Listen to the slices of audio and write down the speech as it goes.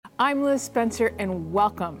I'm Liz Spencer, and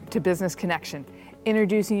welcome to Business Connection,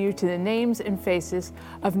 introducing you to the names and faces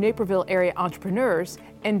of Naperville area entrepreneurs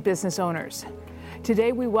and business owners.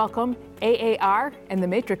 Today we welcome AAR and the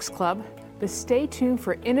Matrix Club, but stay tuned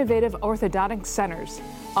for innovative orthodontic centers,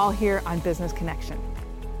 all here on Business Connection.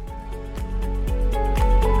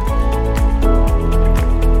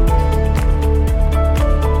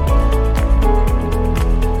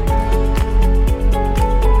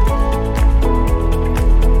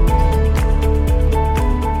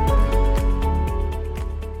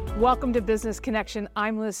 Welcome to Business Connection.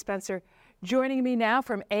 I'm Liz Spencer. Joining me now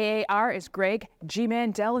from AAR is Greg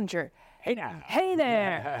G-Man Dellinger. Hey now. Hey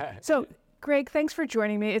there. So, Greg, thanks for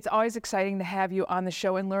joining me. It's always exciting to have you on the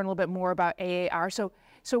show and learn a little bit more about AAR. So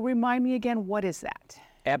remind me again, what is that?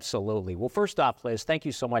 Absolutely. Well, first off, Liz, thank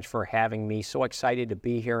you so much for having me. So excited to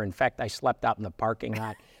be here. In fact, I slept out in the parking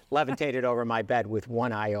lot, levitated over my bed with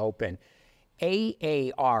one eye open.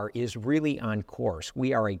 AAR is really on course.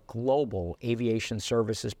 We are a global aviation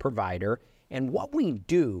services provider, and what we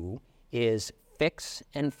do is fix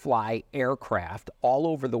and fly aircraft all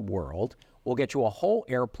over the world. We'll get you a whole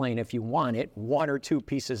airplane if you want it, one or two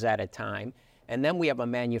pieces at a time. And then we have a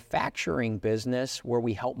manufacturing business where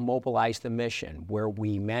we help mobilize the mission, where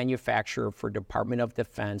we manufacture for Department of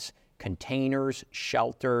Defense containers,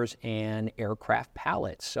 shelters, and aircraft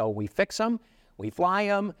pallets. So we fix them, we fly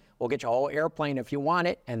them, we'll get you a whole airplane if you want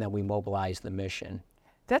it, and then we mobilize the mission.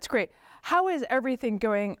 That's great. How is everything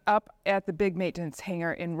going up at the big maintenance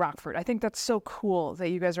hangar in Rockford? I think that's so cool that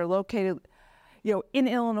you guys are located, in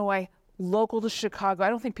Illinois, local to Chicago.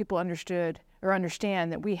 I don't think people understood or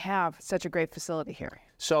understand that we have such a great facility here.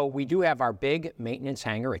 So we do have our big maintenance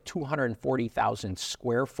hangar, a 240,000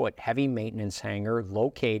 square foot heavy maintenance hangar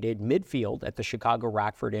located midfield at the Chicago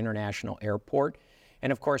Rockford International Airport.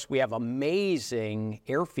 And of course, we have amazing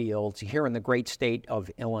airfields here in the great state of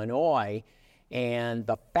Illinois. And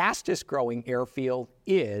the fastest growing airfield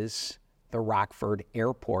is the Rockford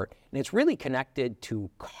Airport. And it's really connected to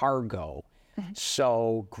cargo. Mm-hmm.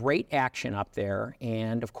 So great action up there.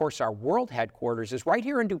 And of course, our world headquarters is right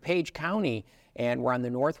here in DuPage County. And we're on the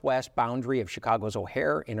northwest boundary of Chicago's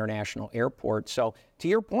O'Hare International Airport. So to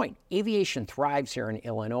your point, aviation thrives here in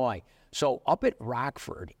Illinois. So up at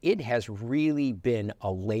Rockford, it has really been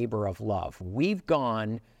a labor of love. We've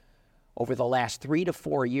gone over the last 3 to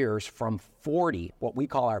 4 years from 40, what we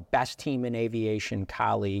call our best team in aviation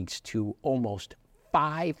colleagues, to almost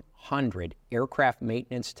 500 aircraft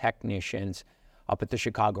maintenance technicians up at the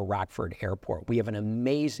Chicago Rockford Airport. We have an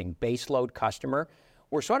amazing baseload customer.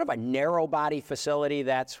 We're sort of a narrow body facility.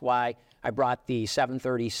 That's why I brought the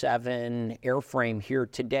 737 airframe here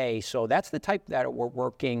today. So that's the type that we're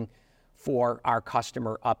working for our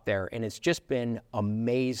customer up there. And it's just been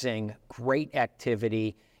amazing, great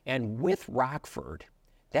activity. And with Rockford,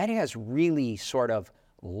 that has really sort of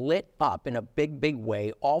lit up in a big, big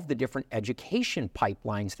way all of the different education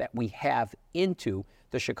pipelines that we have into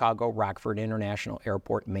the Chicago Rockford International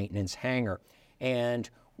Airport maintenance hangar. And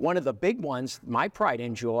one of the big ones, my pride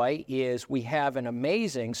and joy, is we have an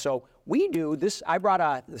amazing, so we do this, I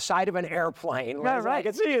brought the side of an airplane. Right. I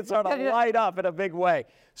can see it sort of light up in a big way.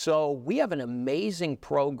 So we have an amazing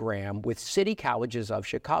program with city colleges of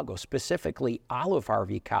Chicago, specifically Olive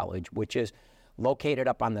Harvey College, which is located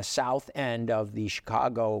up on the south end of the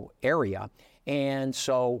Chicago area. And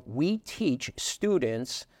so we teach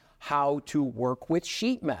students how to work with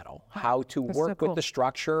sheet metal, how to work with the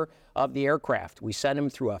structure of the aircraft. We send them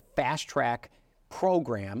through a fast track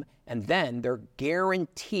program, and then they're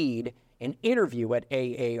guaranteed an interview at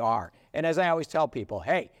AAR. And as I always tell people,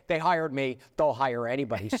 hey, they hired me, they'll hire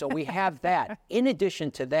anybody. So we have that. In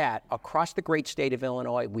addition to that, across the great state of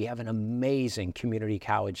Illinois, we have an amazing community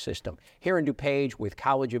college system. Here in DuPage with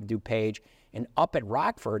College of DuPage, and up at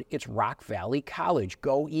Rockford, it's Rock Valley College,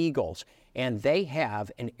 go Eagles. And they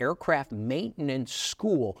have an aircraft maintenance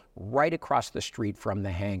school right across the street from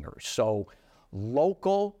the hangar. So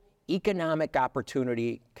local economic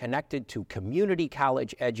opportunity connected to community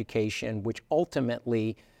college education, which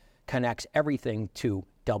ultimately connects everything to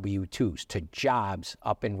W-2s, to jobs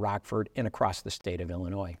up in Rockford and across the state of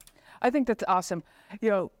Illinois. I think that's awesome.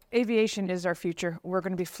 Aviation is our future. We're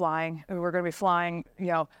going to be flying. The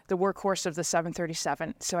workhorse of the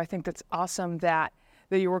 737. So I think that's awesome that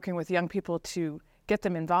you're working with young people to get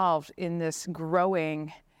them involved in this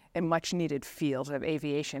growing and much needed field of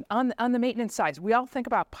aviation. On the maintenance side, we all think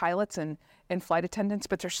about pilots and flight attendants,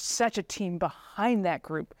 but there's such a team behind that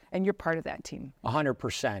group, and you're part of that team.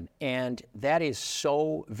 100%. And that is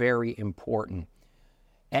so very important.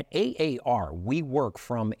 At AAR, we work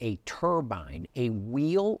from a turbine, a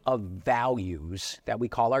wheel of values that we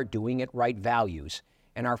call our Doing It Right values.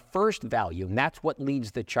 And our first value, and that's what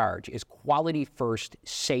leads the charge, is quality first,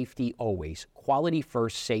 safety always. Quality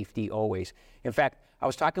first, safety always. In fact, I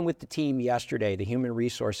was talking with the team yesterday, the human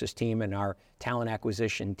resources team and our talent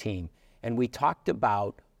acquisition team, and we talked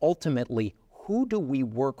about ultimately who do we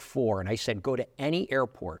work for? And I said, go to any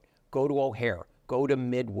airport, go to O'Hare, go to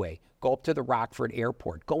Midway, go up to the Rockford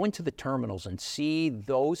Airport, go into the terminals and see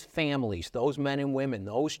those families, those men and women,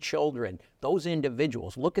 those children, those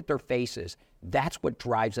individuals. Look at their faces. That's what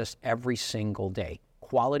drives us every single day.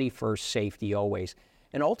 Quality first, safety always.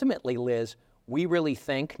 And ultimately, Liz, we really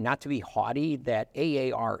think, not to be haughty, that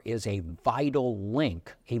AAR is a vital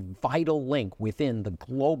link within the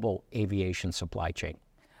global aviation supply chain.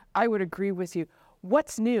 I would agree with you.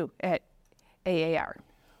 What's new at AAR?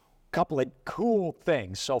 Couple of cool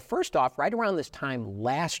things. So first off, right around this time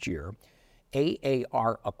last year,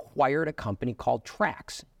 AAR acquired a company called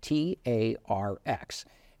Trax, T-A-R-X.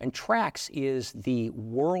 And Trax is the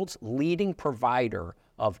world's leading provider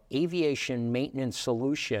of aviation maintenance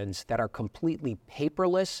solutions that are completely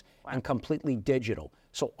paperless and completely digital.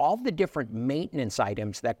 So all the different maintenance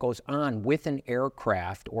items that goes on with an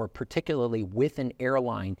aircraft or particularly with an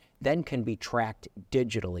airline then can be tracked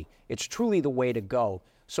digitally. It's truly the way to go.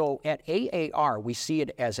 So at AAR, we see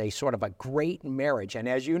it as a sort of a great marriage. And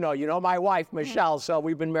as you know my wife, Michelle, so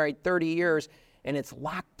we've been married 30 years, and it's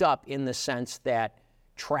locked up in the sense that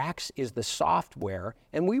Trax is the software,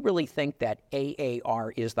 and we really think that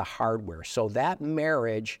AAR is the hardware. So that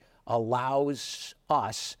marriage allows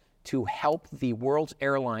us to help the world's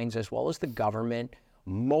airlines as well as the government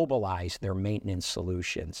mobilize their maintenance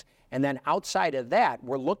solutions. And then outside of that,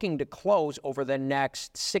 we're looking to close over the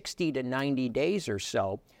next 60 to 90 days or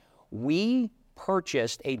so. We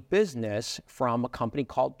purchased a business from a company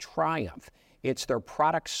called Triumph. It's their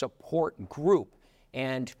product support group.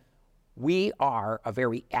 And we are a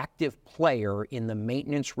very active player in the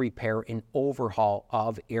maintenance, repair, and overhaul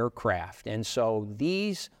of aircraft. And so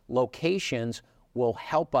these locations will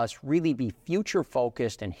help us really be future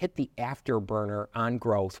focused and hit the afterburner on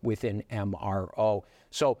growth within MRO.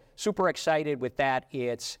 So super excited with that.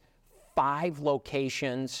 It's 5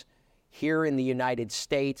 locations here in the United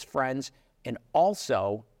States, friends, and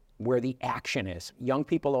also where the action is. Young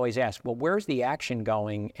people always ask, well, where's the action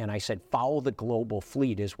going? And I said, follow the global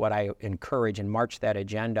fleet is what I encourage and march that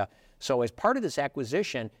agenda. So as part of this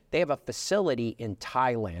acquisition, they have a facility in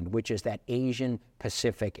Thailand, which is that Asian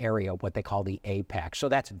Pacific area, what they call the APAC. So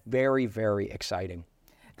that's very, very exciting.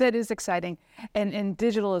 That is exciting. And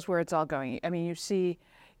digital is where it's all going. I mean, you see,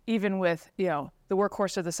 even with, the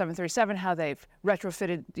workhorse of the 737, how they've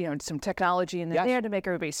retrofitted, some technology in there to make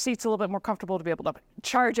everybody's seats a little bit more comfortable, to be able to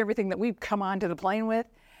charge everything that we've come onto the plane with.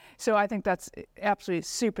 So I think that's absolutely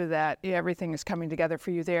super that everything is coming together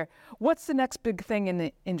for you there. What's the next big thing in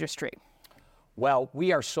the industry? Well,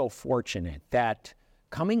 we are so fortunate that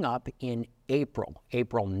coming up in April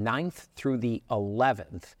 9th through the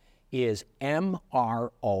 11th, is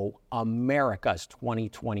MRO America's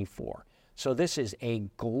 2024. So this is a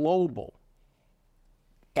global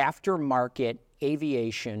aftermarket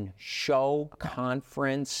aviation show,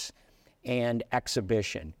 conference, and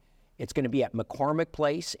exhibition. It's going to be at McCormick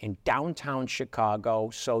Place in downtown Chicago.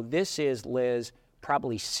 So this is, Liz,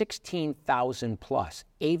 probably 16,000 plus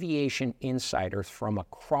aviation insiders from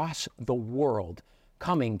across the world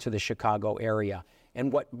coming to the Chicago area.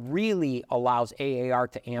 And what really allows AAR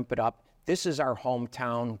to amp it up, this is our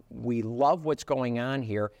hometown. We love what's going on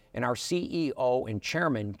here. And our CEO and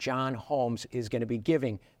chairman, John Holmes, is going to be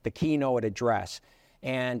giving the keynote address.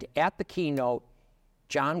 And at the keynote,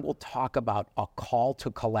 John will talk about a call to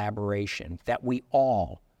collaboration, that we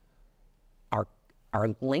all are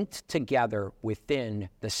linked together within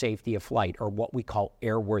the safety of flight, or what we call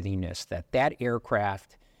airworthiness, that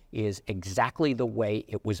aircraft is exactly the way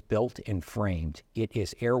it was built and framed. It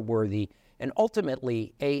is airworthy, and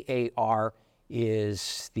ultimately AAR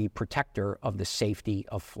is the protector of the safety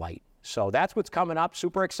of flight. So that's what's coming up,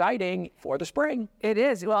 super exciting for the spring. It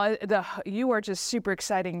is. Well, you are just super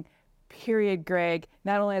exciting, period, Greg,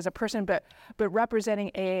 not only as a person, but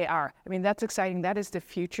representing AAR. I mean, that's exciting. That is the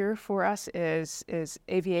future for us, is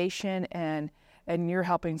aviation, and you're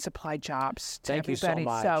helping supply jobs to everybody. Thank you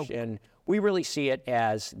so much. So, and we really see it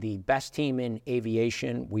as the best team in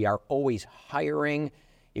aviation. We are always hiring.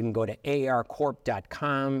 You can go to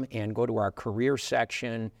aarcorp.com and go to our career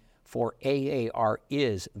section, for AAR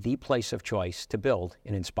is the place of choice to build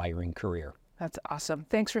an inspiring career. That's awesome.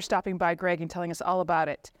 Thanks for stopping by, Greg, and telling us all about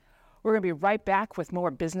it. We're going to be right back with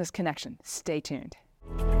more Business Connection. Stay tuned.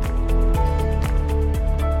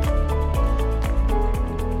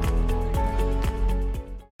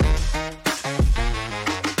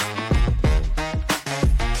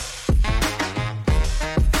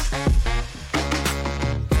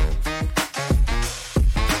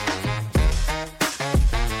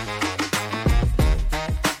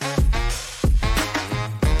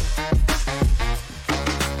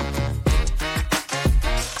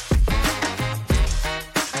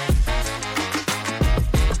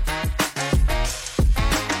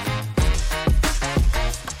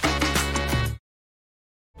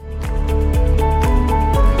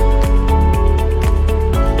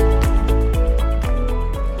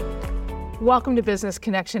 Welcome to Business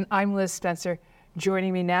Connection. I'm Liz Spencer.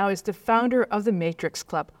 Joining me now is the founder of the Matrix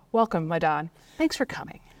Club. Welcome, Madan. Thanks for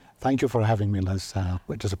coming. Thank you for having me, Liz.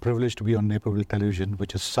 It is a privilege to be on Naperville Television,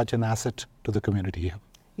 which is such an asset to the community here.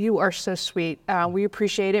 You are so sweet. We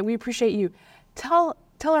appreciate it. We appreciate you. Tell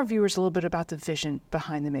our viewers a little bit about the vision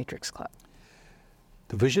behind the Matrix Club.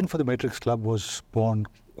 The vision for the Matrix Club was born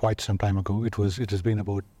quite some time ago. It has been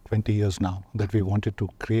about 20 years now that we wanted to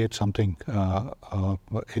create something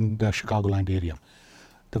in the Chicagoland area.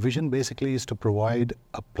 The vision basically is to provide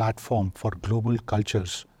a platform for global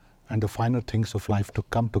cultures and the finer things of life to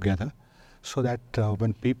come together so that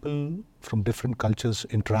when people from different cultures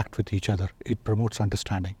interact with each other, it promotes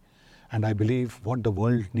understanding. And I believe what the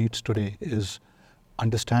world needs today is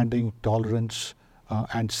understanding, tolerance,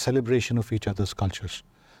 and celebration of each other's cultures.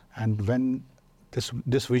 And when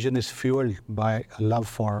this vision is fueled by a love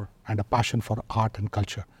for and a passion for art and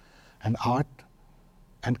culture. And art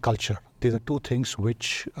and culture, these are two things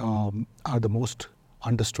which are the most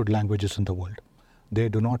understood languages in the world. They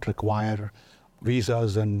do not require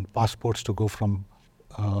visas and passports to go from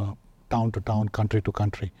town to town, country to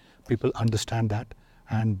country. People understand that.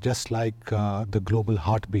 And just like the global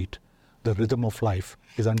heartbeat, the rhythm of life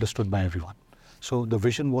is understood by everyone. So the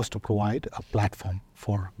vision was to provide a platform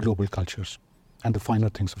for global cultures and the finer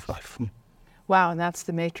things of life. Wow, and that's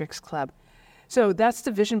the Matrix Club. So that's the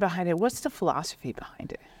vision behind it. What's the philosophy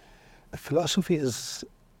behind it? The philosophy is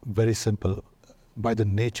very simple. By the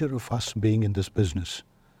nature of us being in this business,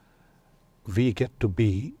 we get to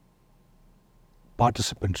be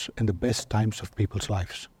participants in the best times of people's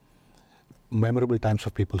lives, memorable times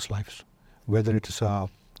of people's lives, whether it is a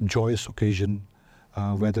joyous occasion,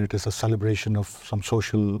 whether it is a celebration of some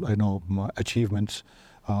social, achievements,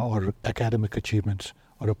 or academic achievements,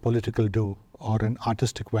 or a political do, or an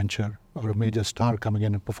artistic venture, or a major star coming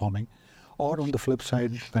in and performing, or on the flip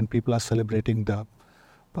side, when people are celebrating the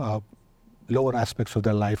lower aspects of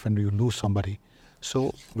their life and you lose somebody.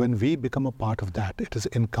 So when we become a part of that, it is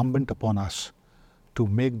incumbent upon us to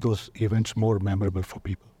make those events more memorable for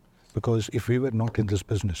people. Because if we were not in this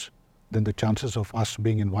business, then the chances of us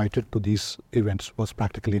being invited to these events was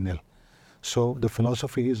practically nil. So the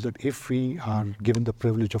philosophy is that if we are given the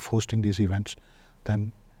privilege of hosting these events,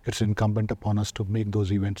 then it's incumbent upon us to make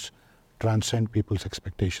those events transcend people's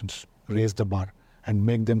expectations, raise the bar, and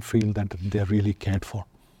make them feel that they're really cared for.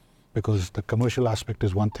 Because the commercial aspect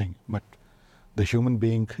is one thing, but the human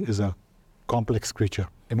being is a complex creature.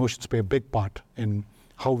 Emotions play a big part in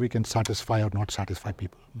how we can satisfy or not satisfy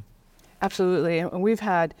people. Absolutely. And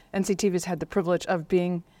NCTV's had the privilege of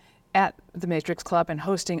being at the Matrix Club and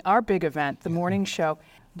hosting our big event, the morning show.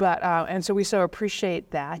 And so we so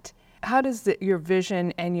appreciate that. How does your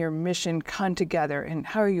vision and your mission come together, and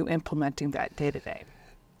how are you implementing that day to day?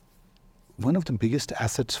 One of the biggest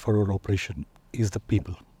assets for our operation is the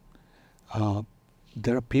people.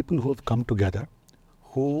 There are people who have come together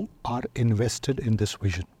who are invested in this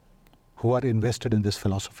vision, who are invested in this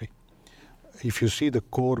philosophy. If you see the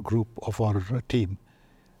core group of our team,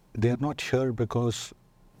 they are not here because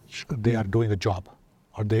they are doing a job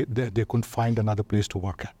or they couldn't find another place to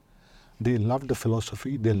work at. They love the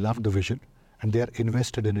philosophy, they love the vision, and they are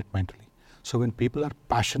invested in it mentally. So when people are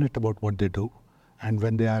passionate about what they do, and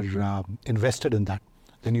when they are invested in that,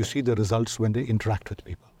 then you see the results when they interact with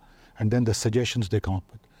people. And then the suggestions they come up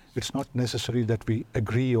with. It's not necessary that we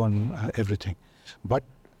agree on everything, but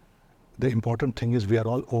the important thing is we are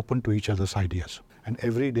all open to each other's ideas. And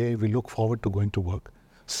every day we look forward to going to work,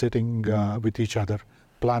 sitting with each other,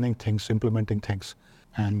 planning things, implementing things.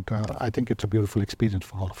 And I think it's a beautiful experience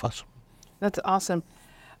for all of us. That's awesome.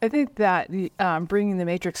 I think that bringing the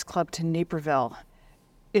Matrix Club to Naperville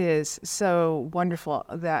is so wonderful,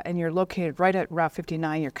 and you're located right at Route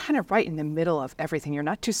 59. You're kind of right in the middle of everything. You're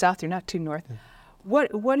not too south, you're not too north. Yeah.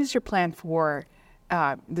 What is your plan for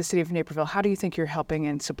the city of Naperville? How do you think you're helping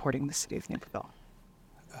and supporting the city of Naperville?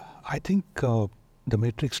 I think the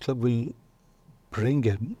Matrix Club will bring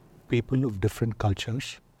in people of different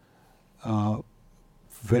cultures,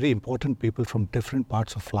 very important people from different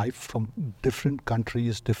parts of life, from different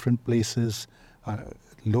countries, different places,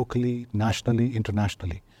 locally, nationally,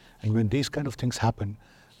 internationally. And when these kind of things happen,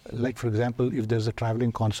 like for example, if there's a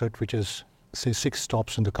traveling concert which is, say, 6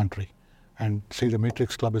 stops in the country, and say the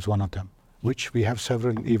Matrix Club is one of them, which we have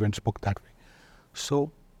several events booked that way.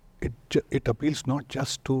 So it appeals not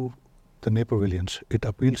just to the Napervillians, it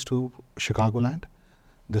appeals to Chicagoland,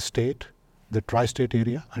 the state, the tri-state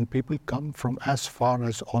area, and people come from as far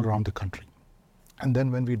as all around the country. And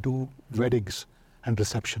then when we do weddings and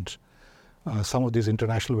receptions, some of these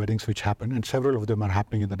international weddings which happen, and several of them are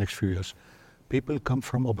happening in the next few years, people come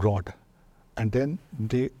from abroad, and then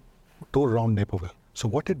they tour around Naperville. So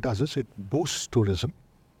what it does is it boosts tourism,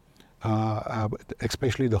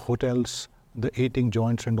 especially the hotels, the eating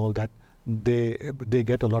joints and all that. They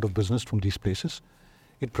get a lot of business from these places.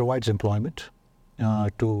 It provides employment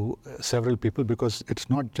to several people, because it's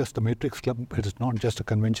not just a Matrix Club, it is not just a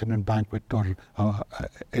convention and banquet or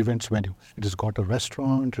events venue. It has got a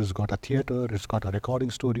restaurant, it has got a theater, it's got a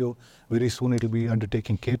recording studio. Very soon it will be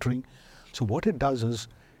undertaking catering. So what it does is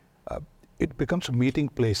it becomes a meeting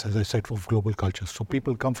place, as I said, of global cultures. So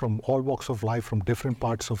people come from all walks of life, from different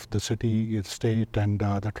parts of the city, state, and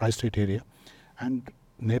the tri-state area. And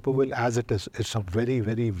Naperville, as it is, it's a very,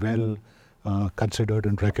 very well considered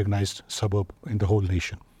and recognized suburb in the whole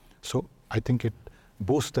nation. So I think it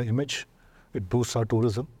boosts the image, it boosts our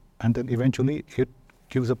tourism, and then eventually it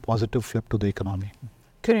gives a positive flip to the economy.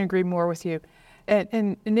 Couldn't agree more with you.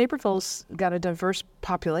 And Naperville's got a diverse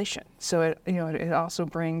population, so it also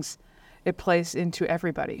brings, it plays into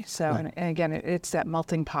everybody. So Right. and again, it's that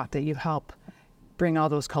melting pot that you help bring all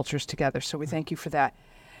those cultures together. So we thank you for that.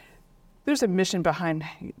 There's a mission behind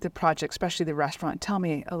the project, especially the restaurant. Tell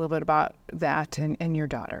me a little bit about that and your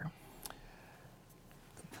daughter.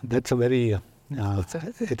 That's a very,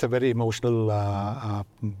 it's a very emotional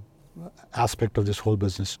aspect of this whole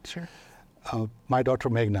business. Sure. My daughter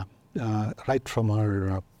Meghna, right from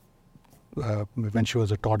her, when she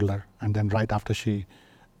was a toddler, and then right after she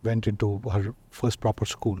went into her first proper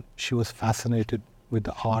school, she was fascinated with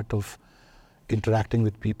the art of interacting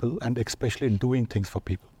with people and especially doing things for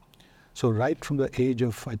people. So right from the age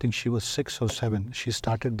of, I think she was 6 or 7, she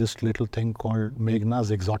started this little thing called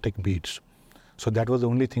Meghna's Exotic Beads. So that was the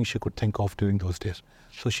only thing she could think of during those days.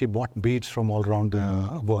 So she bought beads from all around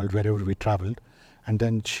the world, wherever we traveled. And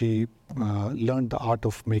then she learned the art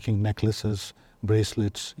of making necklaces,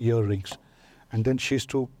 bracelets, earrings. And then she used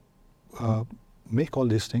to make all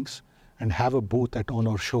these things and have a booth at all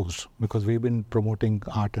our shows, because we've been promoting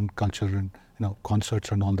art and culture and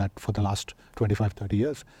concerts and all that for the last 25, 30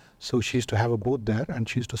 years. So she used to have a booth there, and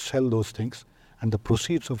she used to sell those things, and the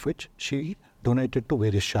proceeds of which she donated to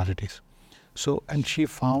various charities. So, and she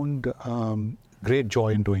found great joy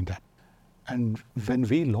in doing that. And when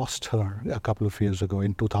we lost her a couple of years ago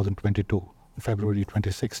in 2022, February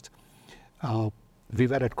 26th, we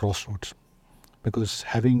were at crossroads, because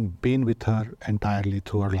having been with her entirely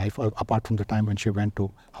through her life, apart from the time when she went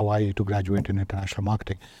to Hawaii to graduate in international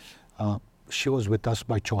marketing, she was with us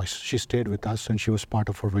by choice. She stayed with us, and she was part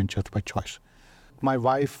of our ventures by choice. My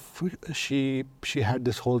wife, she had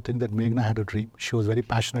this whole thing that Meghna had a dream. She was very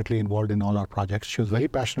passionately involved in all our projects. She was very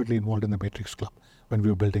passionately involved in the Matrix Club when we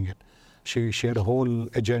were building it. She had a whole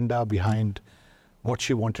agenda behind what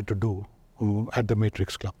she wanted to do at the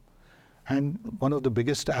Matrix Club. And one of the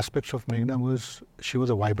biggest aspects of Meghna was she was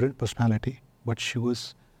a vibrant personality, but she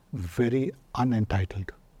was very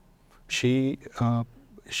unentitled. She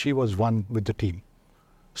was one with the team.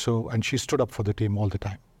 So, and she stood up for the team all the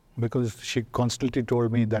time, because she constantly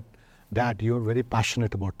told me that, Dad, you're very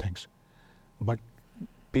passionate about things, but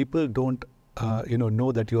people don't,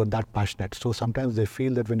 know that you're that passionate. So sometimes they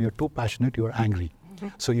feel that when you're too passionate, you're angry.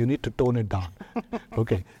 So you need to tone it down.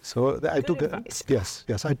 Okay. So I took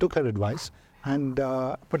I took her advice, and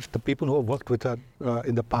but the people who have worked with her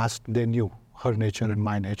in the past, they knew her nature and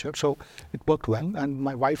my nature. So it worked well, and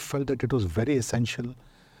my wife felt that it was very essential.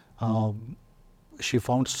 She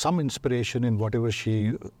found some inspiration in whatever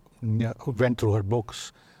she went through her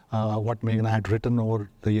books, what Meghna had written over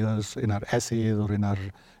the years in her essays or in her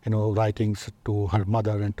writings to her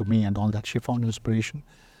mother and to me and all that. She found inspiration,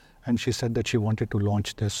 and she said that she wanted to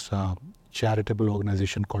launch this charitable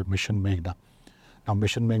organization called Mission Meghna. Now,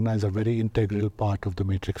 Mission Meghna is a very integral part of the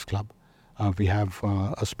Matrix Club. We have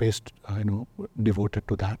a space devoted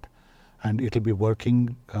to that, and it will be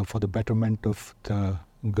working for the betterment of the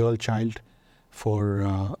girl child,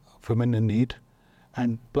 for women in need,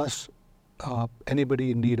 and plus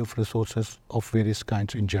anybody in need of resources of various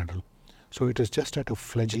kinds in general. So it is just at a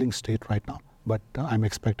fledgling state right now, but I'm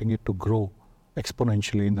expecting it to grow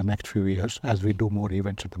exponentially in the next few years as we do more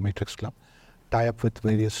events at the Matrix Club, tie up with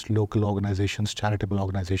various local organizations, charitable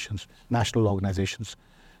organizations, national organizations.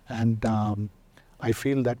 And I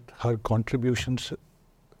feel that her contributions,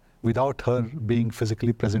 without her being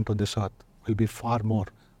physically present on this earth, will be far more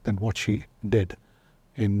than what she did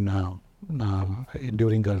in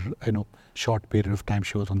during her short period of time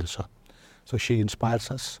she was on this earth. So she inspires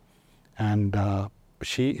us, and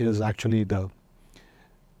she is actually the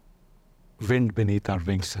wind beneath our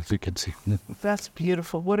wings, as you can see. That's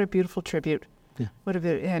beautiful. What a beautiful tribute. Yeah. What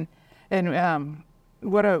a and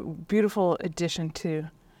what a beautiful addition to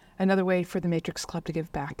another way for the Matrix Club to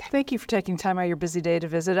give back. Thank you for taking time out of your busy day to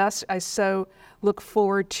visit us. I so look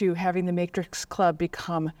forward to having the Matrix Club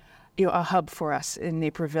become a hub for us in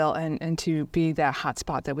Naperville and to be that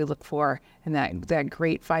hotspot that we look for in that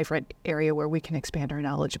great, vibrant area where we can expand our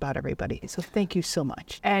knowledge about everybody. So thank you so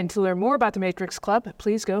much. And to learn more about the Matrix Club,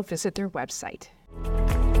 please go visit their website.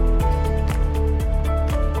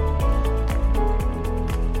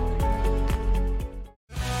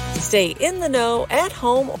 Stay in the know at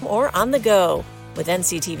home or on the go with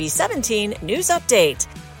NCTV 17 News Update.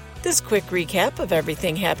 This quick recap of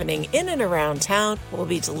everything happening in and around town will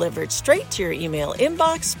be delivered straight to your email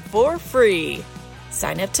inbox for free.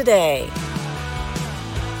 Sign up today.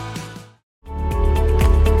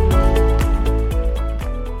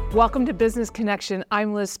 Welcome to Business Connection.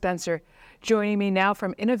 I'm Liz Spencer. Joining me now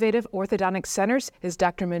from Innovative Orthodontic Centers is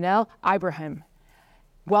Dr. Manal Ibrahim.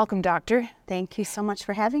 Welcome, Doctor. Thank you so much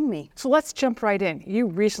for having me. So let's jump right in. You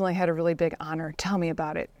recently had a really big honor. Tell me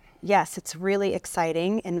about it. Yes, it's really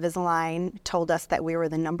exciting. Invisalign told us that we were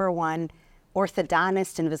the #1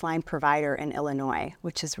 orthodontist Invisalign provider in Illinois,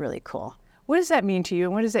 which is really cool. What does that mean to you,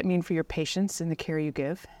 and what does that mean for your patients and the care you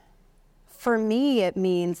give? For me, it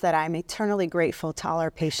means that I'm eternally grateful to all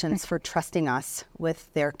our patients for trusting us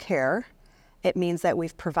with their care. It means that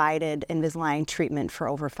we've provided Invisalign treatment for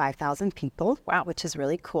over 5,000 people, wow, which is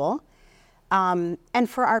really cool. And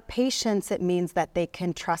for our patients, it means that they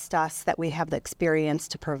can trust us, that we have the experience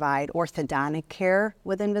to provide orthodontic care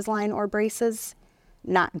with Invisalign or braces,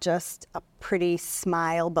 not just a pretty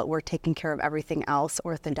smile, but we're taking care of everything else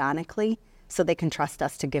orthodontically, so they can trust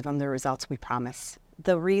us to give them the results we promise.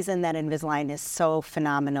 The reason that Invisalign is so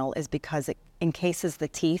phenomenal is because it encases the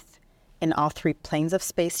teeth in all 3 planes of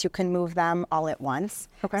space. You can move them all at once.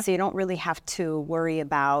 Okay. So you don't really have to worry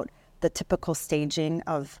about the typical staging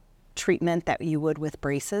of treatment that you would with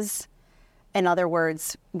braces. In other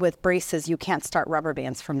words, with braces, you can't start rubber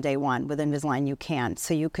bands from day one. With Invisalign, you can.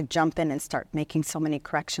 So you could jump in and start making so many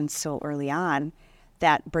corrections so early on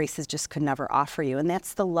that braces just could never offer you. And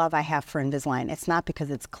that's the love I have for Invisalign. It's not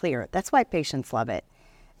because it's clear. That's why patients love it.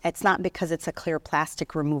 It's not because it's a clear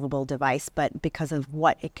plastic removable device, but because of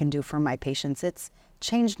what it can do for my patients. It's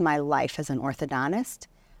changed my life as an orthodontist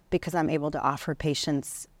because I'm able to offer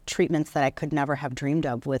patients treatments that I could never have dreamed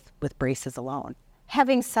of with braces alone.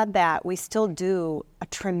 Having said that, we still do a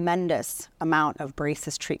tremendous amount of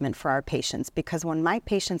braces treatment for our patients because when my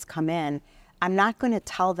patients come in, I'm not going to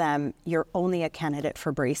tell them you're only a candidate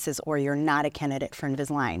for braces or you're not a candidate for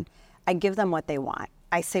Invisalign. I give them what they want.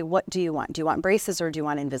 I say, what do you want? Do you want braces or do you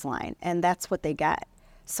want Invisalign? And that's what they get.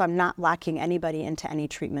 So I'm not locking anybody into any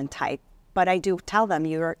treatment type, but I do tell them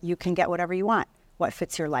you can get whatever you want, what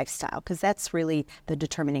fits your lifestyle, because that's really the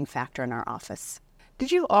determining factor in our office.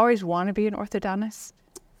 Did you always want to be an orthodontist?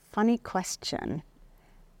 Funny question.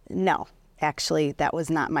 No, actually, that was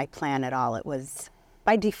not my plan at all. It was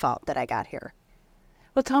by default that I got here.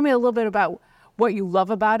 Well, tell me a little bit about what you love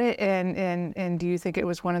about it, and do you think it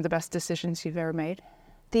was one of the best decisions you've ever made?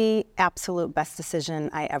 The absolute best decision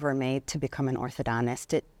I ever made to become an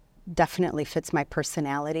orthodontist. It definitely fits my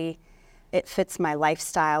personality. It fits my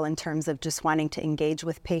lifestyle in terms of just wanting to engage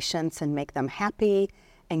with patients and make them happy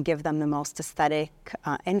and give them the most aesthetic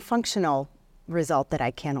and functional result that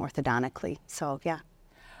I can orthodontically. So, yeah.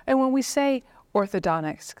 And when we say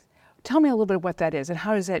orthodontics, tell me a little bit what that is and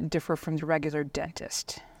how does that differ from the regular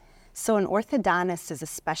dentist? So an orthodontist is a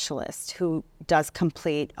specialist who does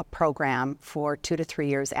complete a program for 2 to 3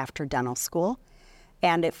 years after dental school,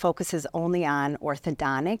 and it focuses only on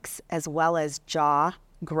orthodontics as well as jaw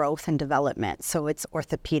growth and development. So it's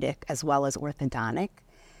orthopedic as well as orthodontic.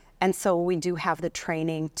 And so we do have the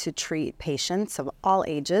training to treat patients of all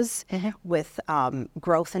ages with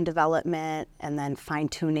growth and development, and then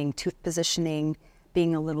fine-tuning tooth positioning,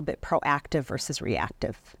 being a little bit proactive versus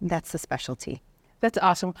reactive. That's the specialty. That's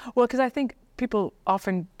awesome. Well, because I think people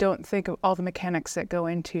often don't think of all the mechanics that go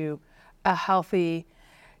into a healthy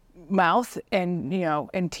mouth and,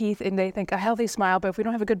 and teeth, and they think a healthy smile, but if we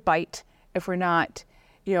don't have a good bite, if we're not,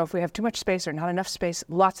 if we have too much space or not enough space,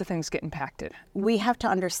 lots of things get impacted. We have to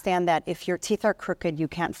understand that if your teeth are crooked, you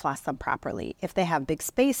can't floss them properly. If they have big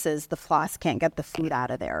spaces, the floss can't get the food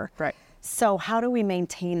out of there. Right. So how do we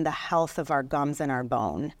maintain the health of our gums and our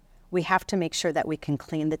bone? We have to make sure that we can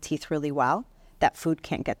clean the teeth really well, that food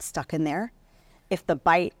can't get stuck in there. If the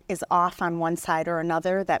bite is off on one side or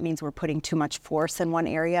another, that means we're putting too much force in one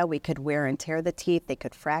area. We could wear and tear the teeth. They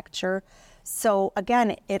could fracture. So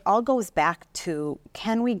again, it all goes back to,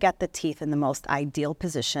 can we get the teeth in the most ideal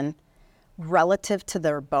position relative to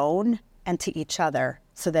their bone and to each other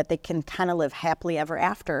so that they can kind of live happily ever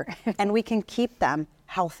after and we can keep them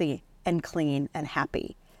healthy and clean and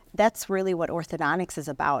happy. that's really what orthodontics is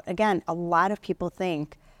about. Again, a lot of people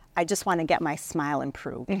think, I just want to get my smile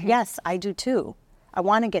improved. Yes, I do too. I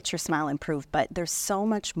want to get your smile improved, but there's so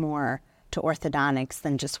much more to orthodontics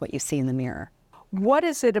than just what you see in the mirror. What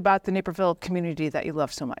is it about the Naperville community that you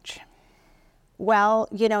love so much? Well,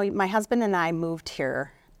 you know, my husband and I moved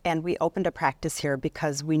here and we opened a practice here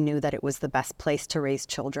because we knew that it was the best place to raise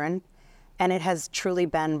children. And it has truly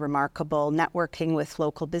been remarkable networking with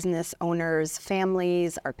local business owners,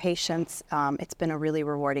 families, our patients. It's been a really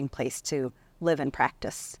rewarding place to live and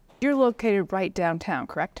practice. You're located right downtown,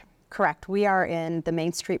 correct? Correct. We are in the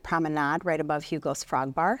Main Street Promenade right above Hugo's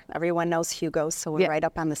Frog Bar. Everyone knows Hugo's, so we're right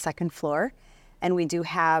up on the second floor. And we do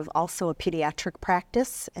have also a pediatric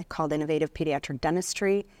practice called Innovative Pediatric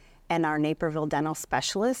Dentistry, and our Naperville Dental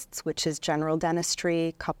Specialists, which is general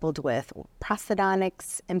dentistry coupled with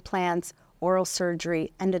prosthodontics, implants, oral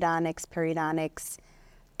surgery, endodontics, periodontics,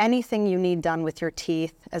 anything you need done with your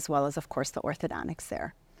teeth, as well as, of course, the orthodontics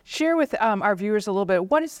there. Share with our viewers a little bit,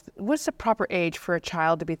 what's the proper age for a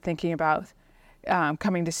child to be thinking about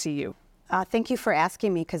coming to see you? Thank you for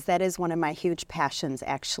asking me, because that is one of my huge passions,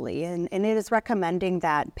 actually. And it is recommending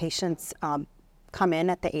that patients come in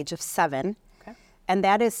at the age of 7. Okay. And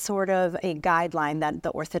that is sort of a guideline that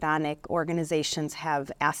the orthodontic organizations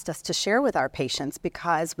have asked us to share with our patients,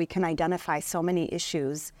 because we can identify so many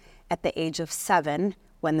issues at the age of 7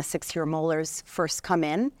 when the 6-year molars first come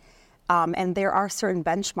in. And there are certain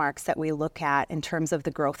benchmarks that we look at in terms of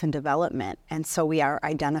the growth and development. And so we are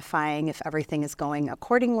identifying if everything is going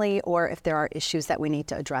accordingly or if there are issues that we need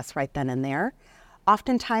to address right then and there.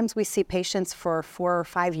 Oftentimes we see patients for 4 or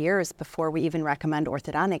 5 years before we even recommend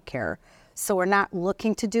orthodontic care. So we're not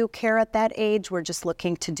looking to do care at that age. We're just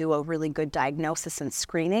looking to do a really good diagnosis and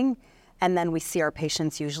screening. And then we see our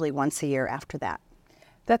patients usually once a year after that.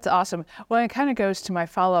 That's awesome. Well, it kind of goes to my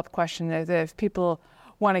follow-up question that if people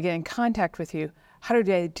want to get in contact with you, how do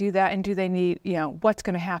they do that? And do they need, what's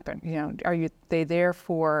going to happen? They there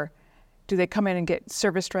for, do they come in and get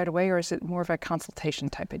serviced right away, or is it more of a consultation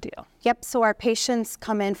type of deal? Yep, so our patients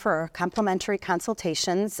come in for complimentary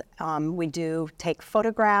consultations. We do take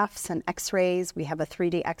photographs and x-rays. We have a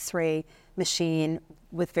 3D x-ray machine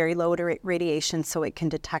with very low radiation, so it can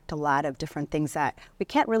detect a lot of different things that we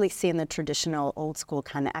can't really see in the traditional old school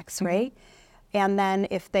kind of x-ray. Mm-hmm. And then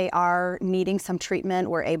if they are needing some treatment,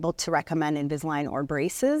 we're able to recommend Invisalign or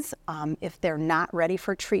braces. If they're not ready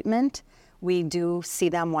for treatment, we do see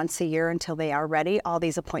them once a year until they are ready. All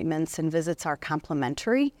these appointments and visits are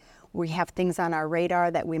complimentary. We have things on our radar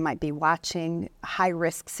that we might be watching,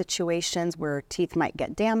 high-risk situations where teeth might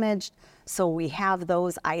get damaged. So we have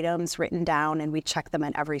those items written down and we check them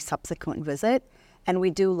at every subsequent visit. And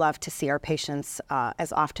we do love to see our patients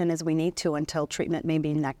as often as we need to until treatment may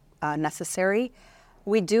be necessary.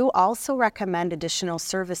 We do also recommend additional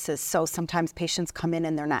services. So sometimes patients come in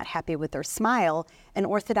and they're not happy with their smile, and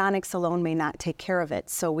orthodontics alone may not take care of it.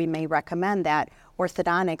 So we may recommend that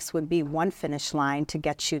orthodontics would be one finish line to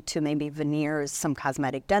get you to maybe veneers, some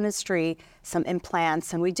cosmetic dentistry, some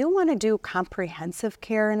implants. And we do want to do comprehensive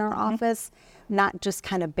care in our office, not just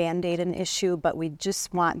kind of band-aid an issue, but we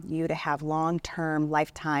just want you to have long-term,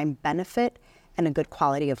 lifetime benefit and a good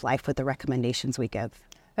quality of life with the recommendations we give.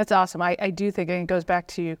 That's awesome. I do think, and it goes back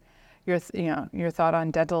to your thought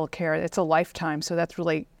on dental care. It's a lifetime, so that's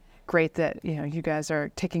really great that you guys are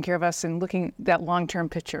taking care of us and looking at that long-term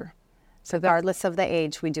picture. So regardless of the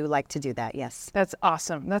age, we do like to do that. Yes. That's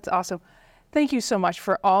awesome. That's awesome. Thank you so much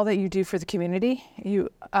for all that you do for the community.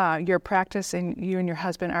 Your practice and you and your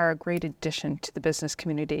husband are a great addition to the business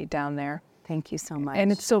community down there. Thank you so much.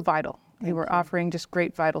 And it's so vital. You were offering just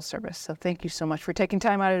great vital service. So thank you so much for taking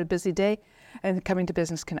time out of a busy day and coming to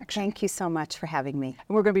Business Connection. Thank you so much for having me.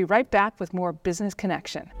 And we're going to be right back with more Business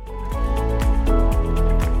Connection.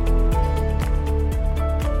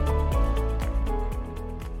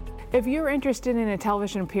 If you're interested in a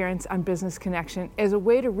television appearance on Business Connection as a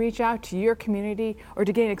way to reach out to your community or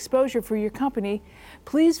to gain exposure for your company,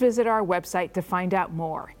 please visit our website to find out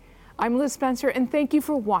more. I'm Liz Spencer, and thank you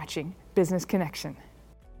for watching Business Connection.